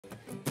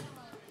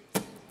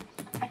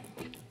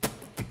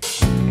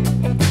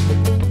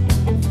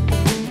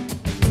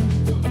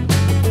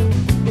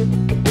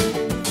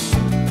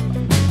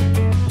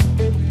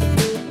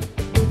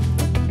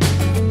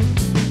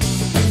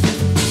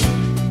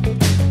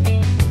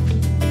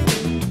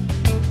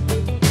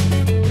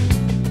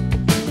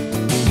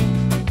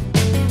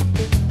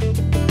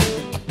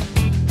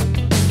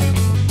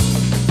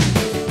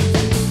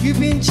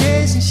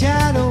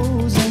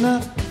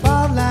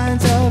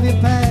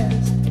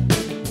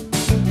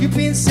You've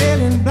been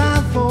sailing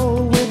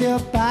blindfold with your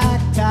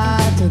back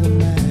tied to the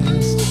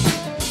mast.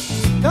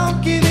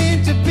 Don't give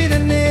in to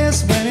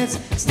bitterness when it's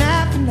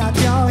snapping at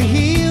your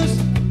heels.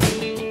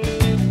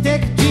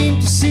 Take a dream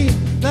to see it,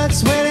 blood,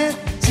 sweat, and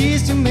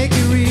tears to make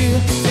it real.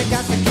 You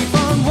got to keep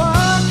on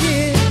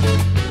walking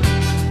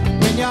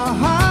when your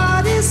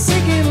heart is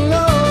sinking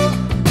low.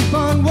 Keep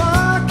on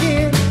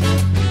walking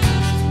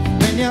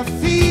when you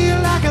feel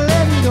like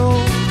letting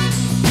go.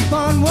 Keep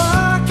on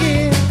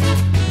walking,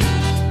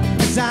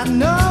 'cause I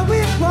know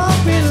it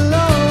won't be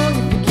long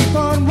if you keep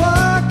on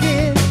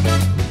walking.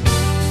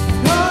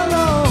 No,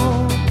 no.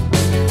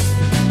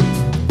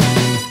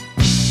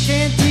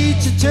 Can't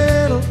teach a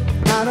turtle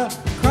how to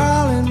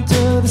crawl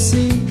into the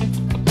sea.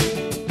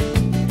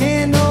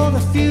 Can't know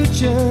the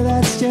future,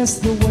 that's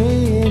just the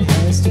way it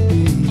has to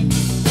be.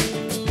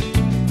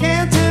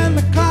 Can't turn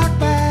the clock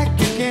back,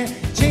 you can't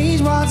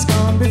change what's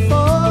gone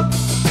before.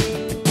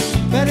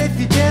 But if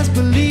you just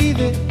believe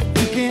it,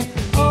 you can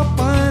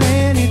open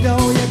any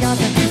door. You got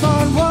to keep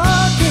on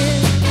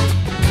walking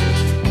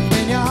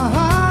when your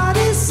heart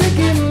is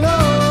sinking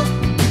low.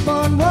 Keep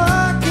on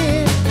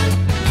walking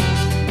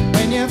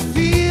when you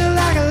feel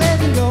like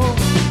letting go.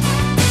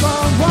 Keep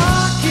on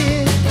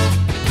walking,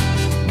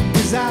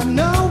 'cause I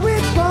know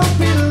it won't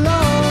be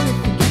long if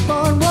you keep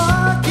on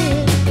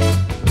walking.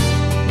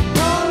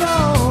 Oh no,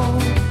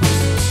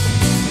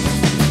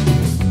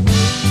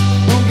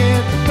 don't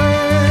get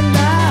burned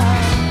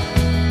out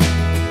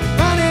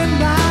running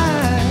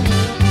blind.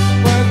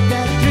 Work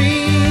that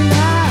dream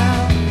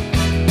out,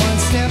 one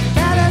step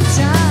at a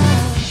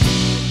time.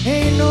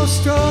 Ain't no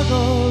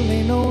struggle,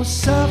 ain't no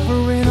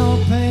suffering or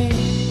pain.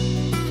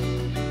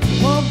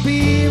 Won't be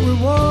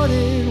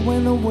rewarded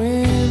when the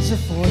winds of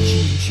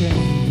fortune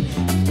change.